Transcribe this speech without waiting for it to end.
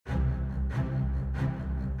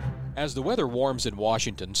As the weather warms in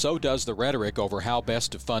Washington, so does the rhetoric over how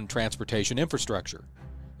best to fund transportation infrastructure.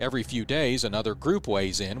 Every few days, another group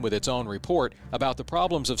weighs in with its own report about the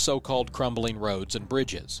problems of so-called crumbling roads and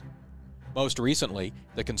bridges. Most recently,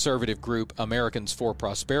 the conservative group Americans for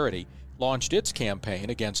Prosperity launched its campaign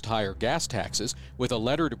against higher gas taxes with a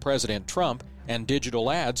letter to President Trump and digital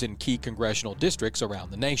ads in key congressional districts around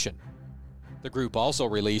the nation. The group also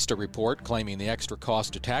released a report claiming the extra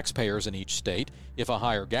cost to taxpayers in each state if a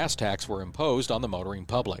higher gas tax were imposed on the motoring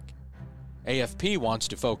public. AFP wants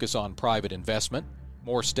to focus on private investment,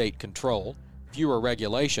 more state control, fewer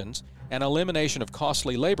regulations, and elimination of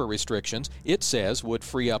costly labor restrictions it says would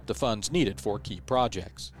free up the funds needed for key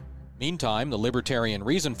projects. Meantime, the Libertarian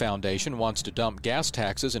Reason Foundation wants to dump gas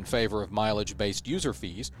taxes in favor of mileage-based user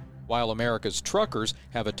fees, while America's truckers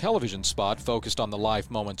have a television spot focused on the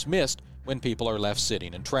life moments missed when people are left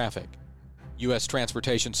sitting in traffic. U.S.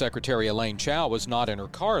 Transportation Secretary Elaine Chao was not in her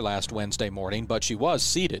car last Wednesday morning, but she was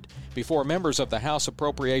seated before members of the House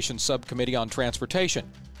Appropriations Subcommittee on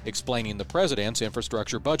Transportation, explaining the President's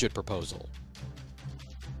infrastructure budget proposal.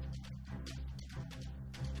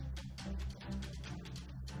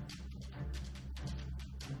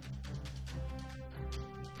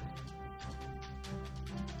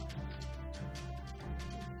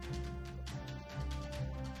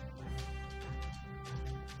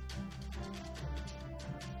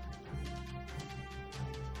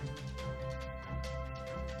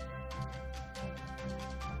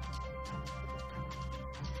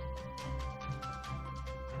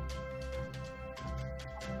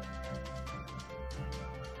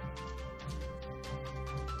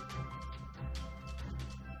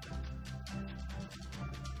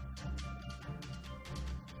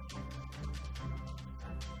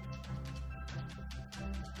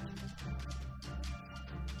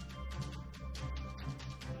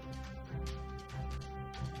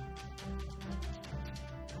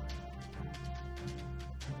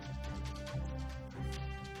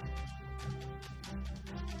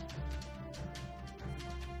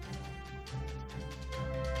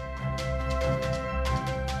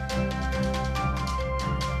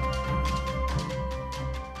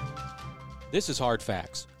 This is Hard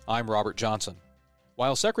Facts. I'm Robert Johnson.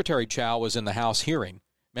 While Secretary Chao was in the House hearing,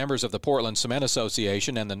 members of the Portland Cement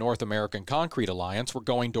Association and the North American Concrete Alliance were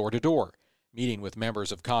going door to door, meeting with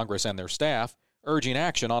members of Congress and their staff, urging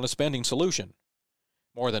action on a spending solution.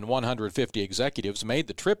 More than 150 executives made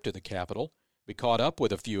the trip to the Capitol. We caught up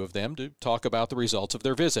with a few of them to talk about the results of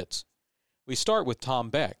their visits. We start with Tom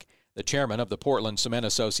Beck, the chairman of the Portland Cement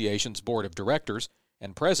Association's Board of Directors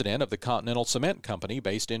and president of the Continental Cement Company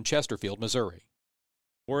based in Chesterfield, Missouri.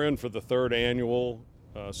 We're in for the third annual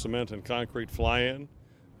cement and concrete fly-in.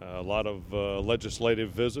 A lot of legislative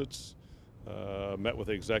visits. Met with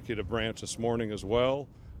the executive branch this morning as well.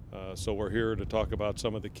 So we're here to talk about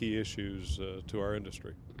some of the key issues to our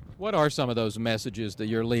industry. What are some of those messages that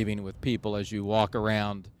you're leaving with people as you walk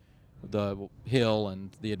around the Hill and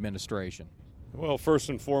the administration? Well, first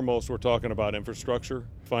and foremost, we're talking about infrastructure,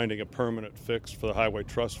 finding a permanent fix for the Highway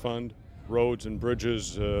Trust Fund. Roads and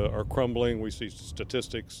bridges are crumbling. We see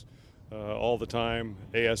statistics all the time.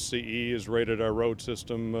 ASCE has rated our road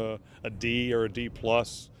system a D or a D+.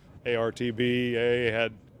 ARTBA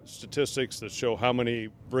had statistics that show how many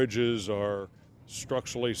bridges are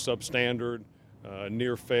structurally substandard,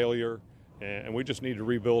 near failure, and we just need to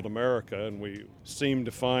rebuild America, and we seem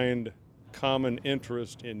to find common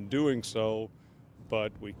interest in doing so,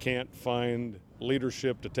 but we can't find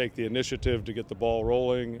leadership to take the initiative to get the ball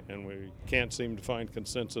rolling, and we can't seem to find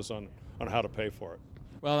consensus on how to pay for it.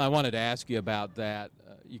 Well, I wanted to ask you about that.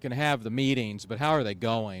 You can have the meetings, but how are they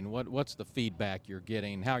going? What's the feedback you're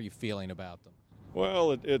getting? How are you feeling about them?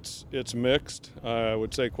 Well, it's mixed. I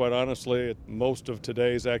would say, quite honestly, most of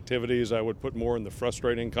today's activities I would put more in the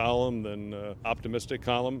frustrating column than optimistic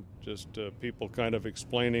column, just people kind of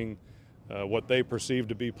explaining what they perceive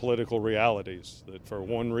to be political realities, that for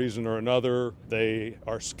one reason or another they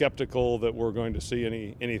are skeptical that we're going to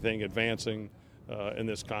see anything advancing in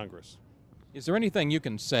this Congress. Is there anything you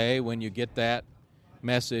can say when you get that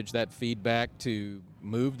message, that feedback, to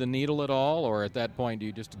move the needle at all, or at that point do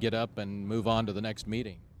you just get up and move on to the next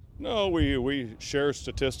meeting? No, we share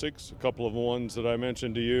statistics, a couple of ones that I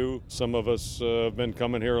mentioned to you. Some of us have been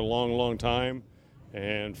coming here a long time,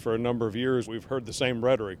 and for a number of years we've heard the same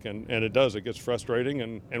rhetoric, and it gets frustrating,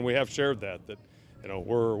 and we have shared that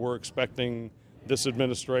we're expecting this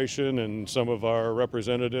administration and some of our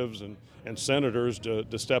representatives and senators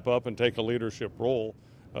to step up and take a leadership role.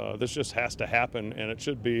 This just has to happen, and it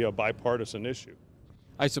should be a bipartisan issue.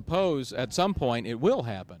 I suppose at some point it will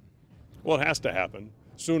happen. Well, it has to happen.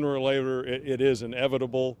 Sooner or later it is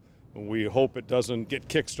inevitable, We hope it doesn't get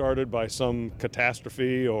kick-started by some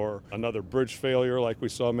catastrophe or another bridge failure like we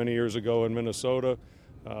saw many years ago in Minnesota.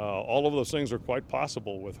 All of those things are quite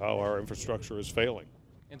possible with how our infrastructure is failing.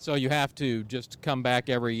 And so you have to just come back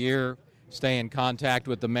every year, stay in contact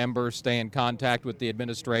with the members, stay in contact with the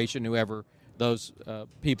administration, whoever those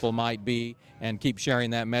people might be, and keep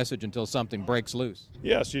sharing that message until something breaks loose.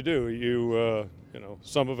 Yes, you do.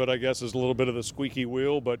 Some of it, I guess, is a little bit of the squeaky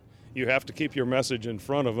wheel, but you have to keep your message in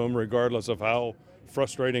front of them regardless of how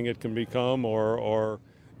frustrating it can become or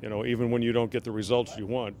even when you don't get the results you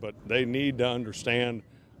want. But they need to understand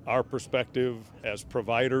our perspective as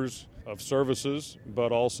providers of services,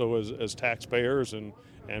 but also as taxpayers and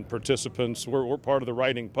participants. We're part of the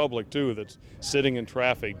riding public, too, that's sitting in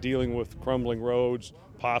traffic, dealing with crumbling roads,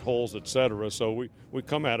 potholes, etc. So we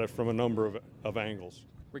come at it from a number of angles.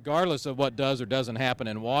 Regardless of what does or doesn't happen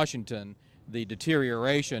in Washington, the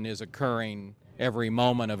deterioration is occurring every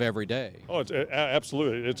moment of every day. Oh,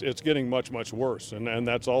 absolutely. It's getting much, much worse, and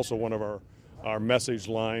that's also one of our message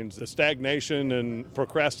lines. The stagnation and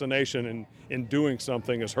procrastination in doing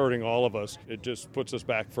something is hurting all of us. It just puts us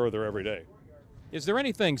back further every day. Is there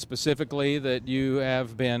anything specifically that you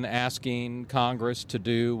have been asking Congress to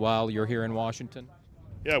do while you're here in Washington?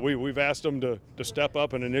 Yeah, we've asked them to step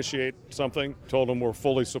up and initiate something. Told them we're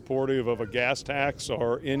fully supportive of a gas tax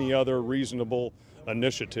or any other reasonable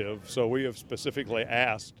initiative. So we have specifically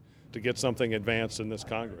asked to get something advanced in this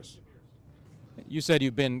Congress. You said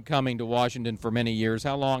you've been coming to Washington for many years.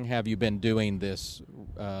 How long have you been doing this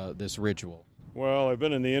ritual? Well, I've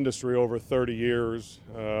been in the industry over 30 years.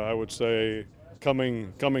 I would say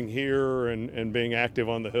coming here and being active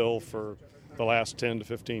on the Hill for the last 10 to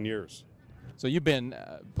 15 years. So you've been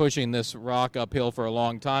pushing this rock uphill for a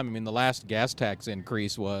long time. I mean, the last gas tax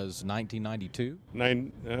increase was 1992?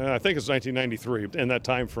 I think it's 1993 in that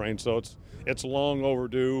time frame, so it's long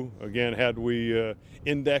overdue. Again, had we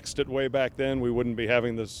indexed it way back then, we wouldn't be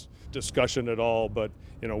having this discussion at all. But,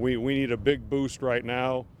 we need a big boost right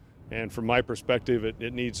now, and from my perspective,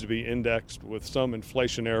 it needs to be indexed with some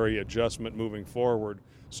inflationary adjustment moving forward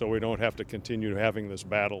so we don't have to continue having this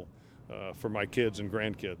battle for my kids and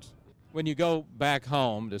grandkids. When you go back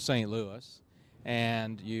home to St. Louis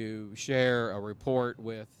and you share a report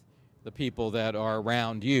with the people that are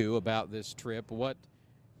around you about this trip, what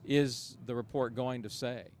is the report going to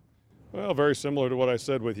say? Well, very similar to what I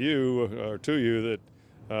said with you or to you,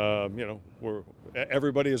 that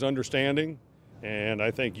everybody is understanding, and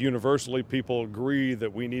I think universally people agree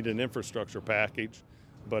that we need an infrastructure package,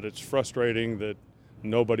 but it's frustrating that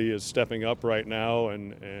nobody is stepping up right now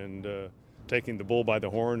and taking the bull by the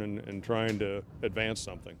horn and trying to advance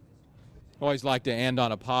something. Always like to end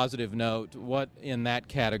on a positive note. What in that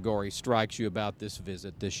category strikes you about this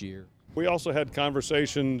visit this year? We also had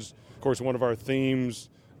conversations. Of course, one of our themes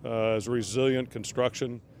is resilient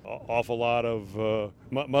construction. Awful lot of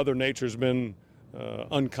Mother Nature's been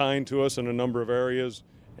unkind to us in a number of areas,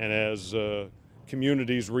 and as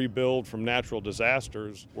communities rebuild from natural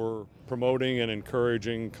disasters, we're promoting and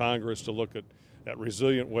encouraging Congress to look at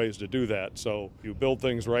resilient ways to do that. So you build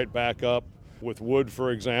things right back up with wood,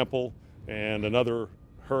 for example, and another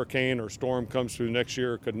hurricane or storm comes through next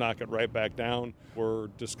year, could knock it right back down. We're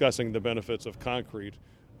discussing the benefits of concrete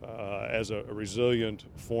as a resilient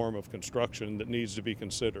form of construction that needs to be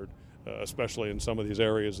considered, especially in some of these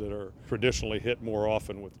areas that are traditionally hit more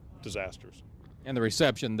often with disasters. And the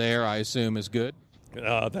reception there, I assume, is good?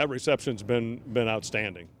 That reception's been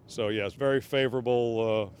outstanding. So, yes, very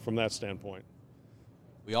favorable from that standpoint.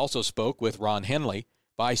 We also spoke with Ron Henley,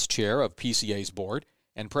 Vice Chair of PCA's board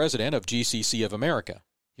and President of GCC of America.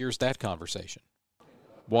 Here's that conversation.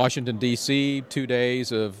 Washington, D.C., 2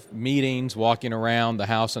 days of meetings, walking around the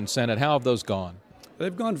House and Senate. How have those gone?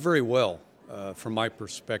 They've gone very well from my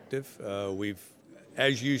perspective. We've,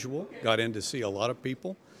 as usual, got in to see a lot of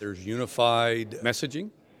people. There's unified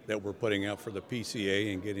messaging that we're putting out for the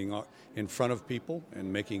PCA and getting in front of people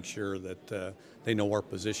and making sure that they know our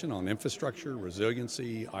position on infrastructure,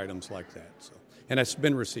 resiliency, items like that. And it's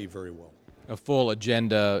been received very well. A full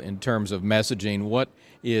agenda in terms of messaging. What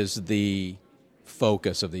is the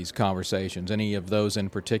focus of these conversations? Any of those in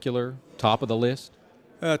particular? Top of the list?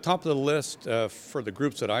 Top of the list for the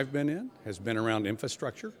groups that I've been in has been around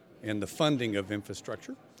infrastructure and the funding of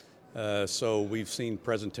infrastructure. So we've seen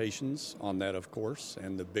presentations on that, of course,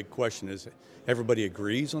 and the big question is everybody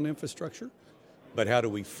agrees on infrastructure, but how do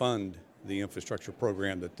we fund the infrastructure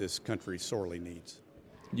program that this country sorely needs?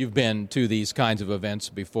 You've been to these kinds of events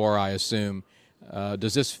before, I assume.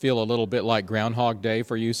 Does this feel a little bit like Groundhog Day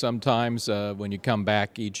for you sometimes when you come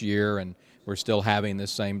back each year and we're still having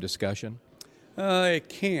this same discussion? It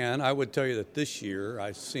can. I would tell you that this year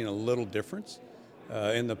I've seen a little difference.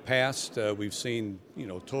 In the past, we've seen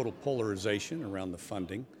total polarization around the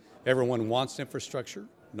funding. Everyone wants infrastructure.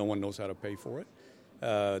 No one knows how to pay for it.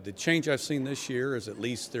 The change I've seen this year is at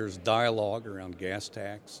least there's dialogue around gas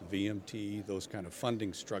tax, VMT, those kind of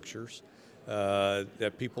funding structures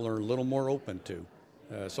that people are a little more open to.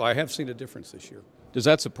 So I have seen a difference this year. Does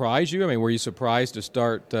that surprise you? I mean, were you surprised to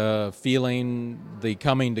start feeling the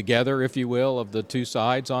coming together, if you will, of the two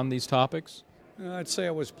sides on these topics? I'd say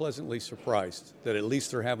I was pleasantly surprised that at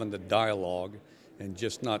least they're having the dialogue and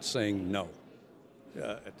just not saying no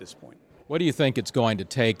at this point. What do you think it's going to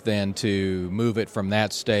take then to move it from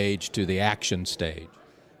that stage to the action stage?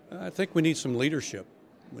 I think we need some leadership.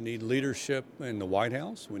 We need leadership in the White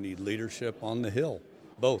House. We need leadership on the Hill.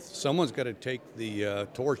 Both. Someone's got to take the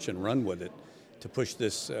torch and run with it to push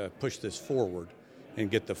this forward and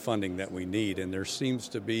get the funding that we need. And there seems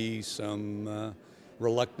to be some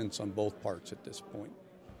reluctance on both parts at this point.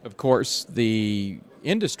 Of course, the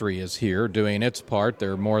industry is here doing its part.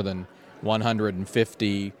 There are more than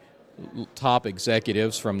 150 top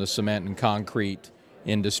executives from the cement and concrete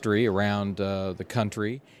industry around the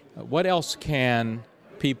country. What else can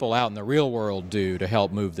people out in the real world do to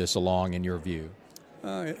help move this along, in your view?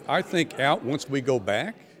 I think once we go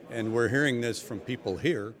back, and we're hearing this from people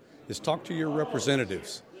here, is talk to your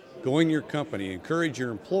representatives. Go in your company, encourage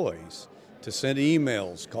your employees to send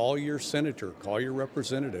emails, call your senator, call your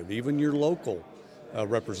representative, even your local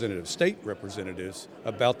representatives, state representatives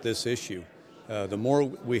about this issue. The more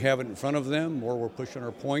we have it in front of them, the more we're pushing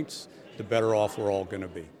our points, the better off we're all going to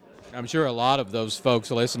be. I'm sure a lot of those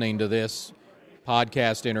folks listening to this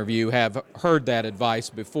podcast interview have heard that advice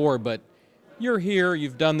before, but you're here,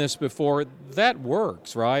 you've done this before. That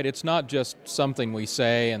works, right? It's not just something we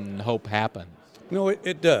say and hope happens. No,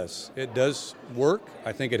 it does. It does work.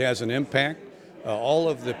 I think it has an impact. All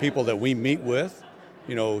of the people that we meet with,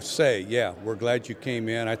 say, yeah, we're glad you came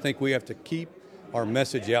in. I think we have to keep our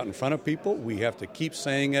message out in front of people. We have to keep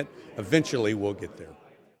saying it. Eventually, we'll get there.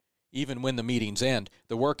 Even when the meetings end,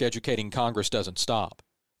 the work educating Congress doesn't stop.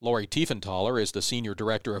 Lori Tiefenthaler is the Senior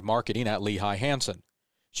Director of Marketing at Lehigh Hansen.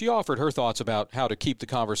 She offered her thoughts about how to keep the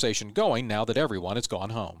conversation going now that everyone has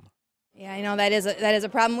gone home. Yeah, I know that is a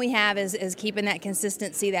problem we have is keeping that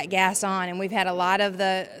consistency, that gas on. And we've had a lot of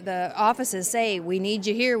the offices say, we need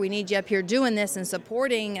you here, we need you up here doing this and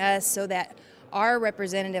supporting us so that our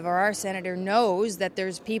representative or our senator knows that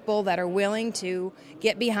there's people that are willing to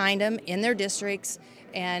get behind them in their districts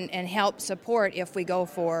and help support if we go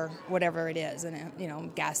for whatever it is,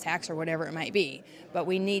 and gas tax or whatever it might be. But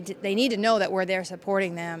they need to know that we're there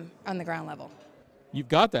supporting them on the ground level. You've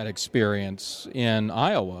got that experience in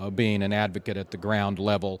Iowa, being an advocate at the ground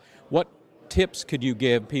level. What tips could you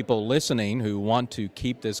give people listening who want to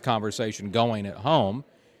keep this conversation going at home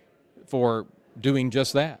for doing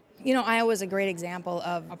just that? Iowa's a great example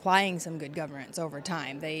of applying some good governance over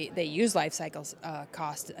time. They use life cycle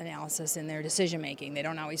cost analysis in their decision making. They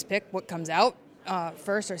don't always pick what comes out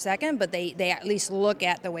first or second, but they at least look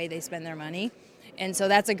at the way they spend their money. And so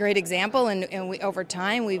that's a great example, and over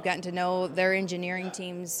time we've gotten to know their engineering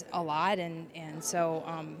teams a lot, and so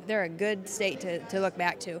they're a good state to look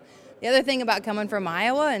back to. The other thing about coming from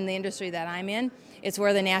Iowa and the industry that I'm in, it's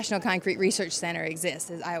where the National Concrete Research Center exists,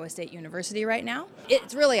 is Iowa State University right now.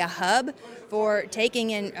 It's really a hub for getting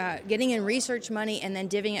in research money and then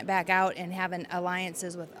divvying it back out and having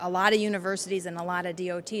alliances with a lot of universities and a lot of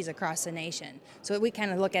DOTs across the nation. So we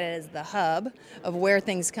kind of look at it as the hub of where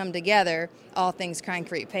things come together, all things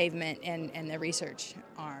concrete, pavement, and the research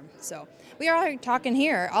arm. So we are talking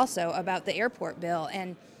here also about the airport bill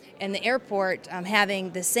and the airport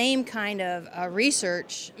having the same kind of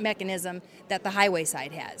research mechanism that the highway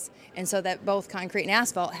side has. And so that both concrete and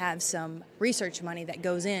asphalt have some research money that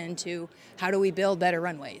goes into how do we build better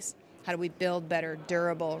runways? How do we build better,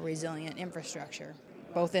 durable, resilient infrastructure,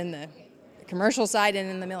 both in the commercial side and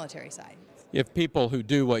in the military side? If people who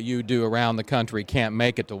do what you do around the country can't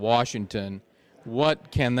make it to Washington,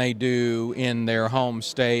 what can they do in their home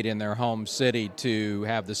state, in their home city, to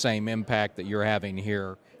have the same impact that you're having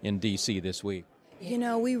here in D.C. this week?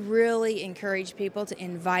 We really encourage people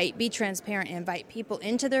to be transparent, invite people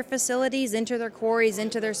into their facilities, into their quarries,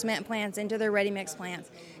 into their cement plants, into their ready-mix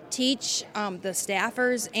plants. Teach the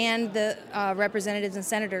staffers and the representatives and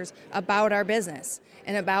senators about our business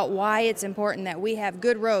and about why it's important that we have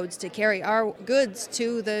good roads to carry our goods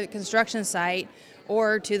to the construction site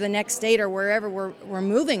or to the next state or wherever we're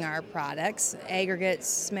moving our products, aggregates,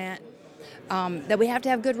 cement, that we have to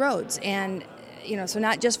have good roads. And so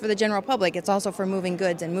not just for the general public, it's also for moving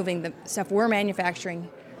goods and moving the stuff we're manufacturing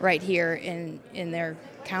right here in their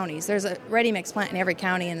counties. There's a ready-mix plant in every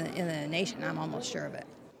county in the nation. I'm almost sure of it.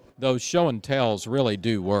 Those show and tells really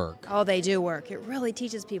do work. Oh, they do work. It really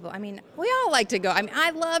teaches people. I mean, we all like to go. I mean,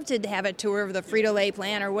 I love to have a tour of the Frito-Lay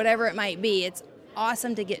plant or whatever it might be. It's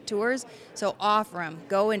awesome to get tours, so offer them.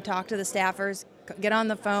 Go and talk to the staffers, get on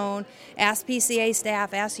the phone, ask PCA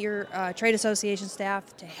staff, ask your trade association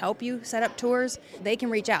staff to help you set up tours. They can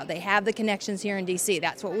reach out. They have the connections here in D.C.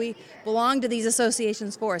 That's what we belong to these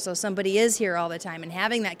associations for, so somebody is here all the time and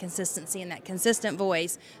having that consistency and that consistent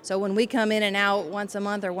voice, so when we come in and out once a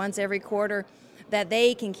month or once every quarter, that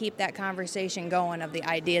they can keep that conversation going of the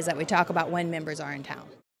ideas that we talk about when members are in town.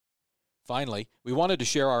 Finally, we wanted to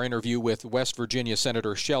share our interview with West Virginia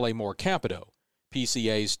Senator Shelley Moore Capito,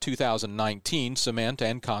 PCA's 2019 Cement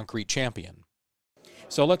and Concrete Champion.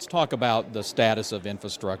 So let's talk about the status of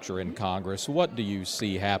infrastructure in Congress. What do you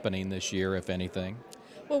see happening this year, if anything?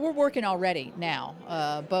 Well, we're working already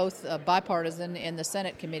now, both bipartisan in the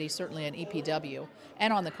Senate committee, certainly in EPW,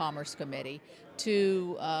 and on the Commerce Committee,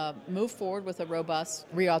 to move forward with a robust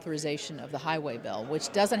reauthorization of the highway bill,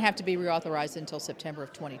 which doesn't have to be reauthorized until September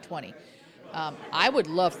of 2020. I would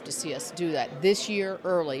love to see us do that this year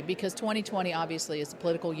early, because 2020 obviously is a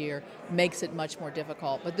political year, makes it much more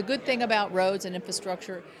difficult. But the good thing about roads and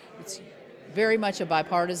infrastructure, it's very much a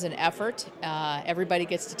bipartisan effort. Everybody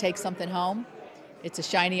gets to take something home. It's a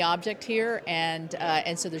shiny object here, and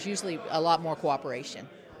so there's usually a lot more cooperation.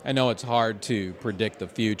 I know it's hard to predict the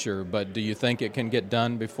future, but do you think it can get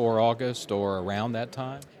done before August or around that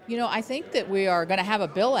time? You know, I think that we are going to have a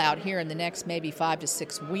bill out here in the next maybe 5 to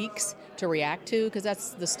 6 weeks to react to, because that's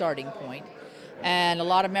the starting point. And a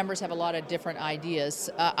lot of members have a lot of different ideas.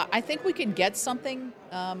 I think we can get something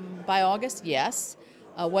by August, yes.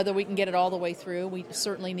 Whether we can get it all the way through, we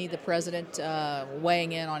certainly need the president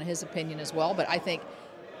weighing in on his opinion as well. But I think,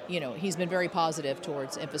 you know, he's been very positive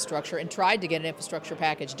towards infrastructure and tried to get an infrastructure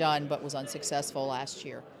package done, but was unsuccessful last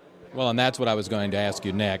year. Well, and that's what I was going to ask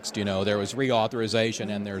you next. You know, there was reauthorization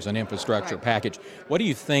and there's an infrastructure package. What do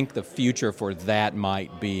you think the future for that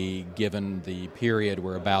might be, given the period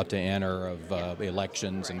we're about to enter of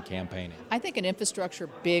elections and campaigning? I think an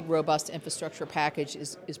big, robust infrastructure package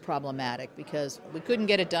is problematic, because we couldn't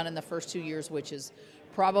get it done in the first 2 years, which is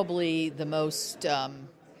probably the most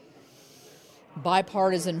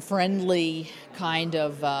bipartisan-friendly kind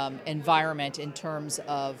of environment in terms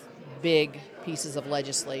of big pieces of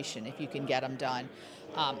legislation, if you can get them done.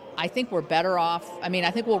 I think we're better off. I mean,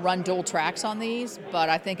 I think we'll run dual tracks on these, but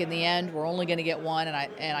I think in the end we're only going to get one,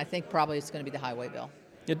 and I think probably it's going to be the highway bill.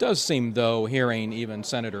 It does seem, though, hearing even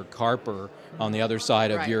Senator Carper on the other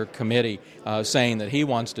side of your committee saying that he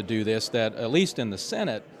wants to do this, that at least in the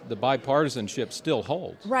Senate, the bipartisanship still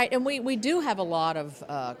holds. Right, and we do have a lot of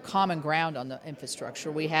common ground on the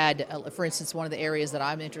infrastructure. We had, for instance, one of the areas that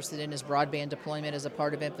I'm interested in is broadband deployment as a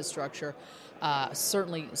part of infrastructure.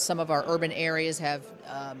 Certainly some of our urban areas have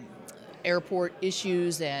airport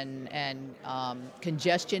issues and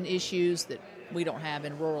congestion issues that we don't have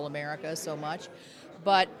in rural America so much.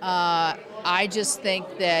 But I just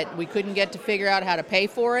think that we couldn't get to figure out how to pay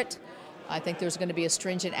for it. I think there's going to be a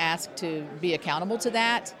stringent ask to be accountable to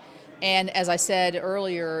that. And as I said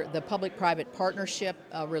earlier, the public-private partnership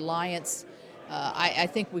reliance, I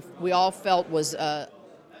think we all felt was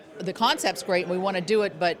the concept's great and we want to do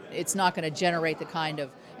it, but it's not going to generate the kind of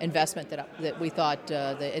investment that we thought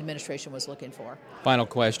the administration was looking for. Final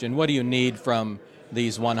question. What do you need from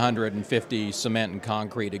these 150 cement and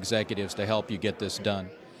concrete executives to help you get this done?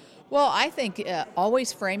 Well, I think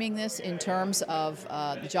always framing this in terms of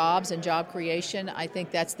jobs and job creation, I think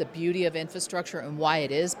that's the beauty of infrastructure and why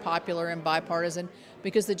it is popular and bipartisan,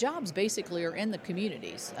 because the jobs basically are in the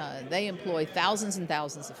communities. They employ thousands and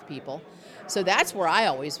thousands of people. So that's where I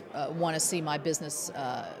always want to see my businesses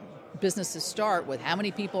start, with how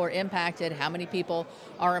many people are impacted, how many people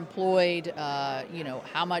are employed,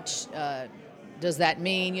 how much does that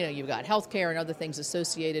mean? You know, you've got health care and other things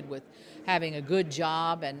associated with having a good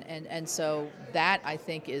job, and so that, I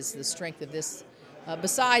think, is the strength of this,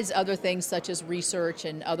 besides other things such as research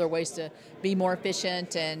and other ways to be more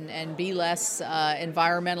efficient and be less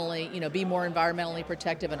environmentally, be more environmentally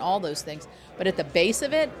protective and all those things. But at the base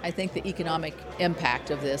of it, I think the economic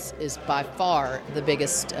impact of this is by far the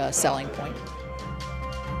biggest selling point.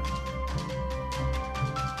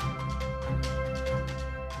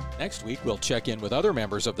 Next week, we'll check in with other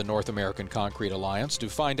members of the North American Concrete Alliance to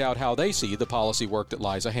find out how they see the policy work that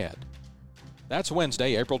lies ahead. That's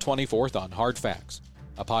Wednesday, April 24th on Hard Facts,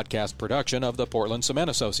 a podcast production of the Portland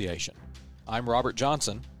Cement Association. I'm Robert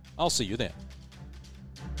Johnson. I'll see you then.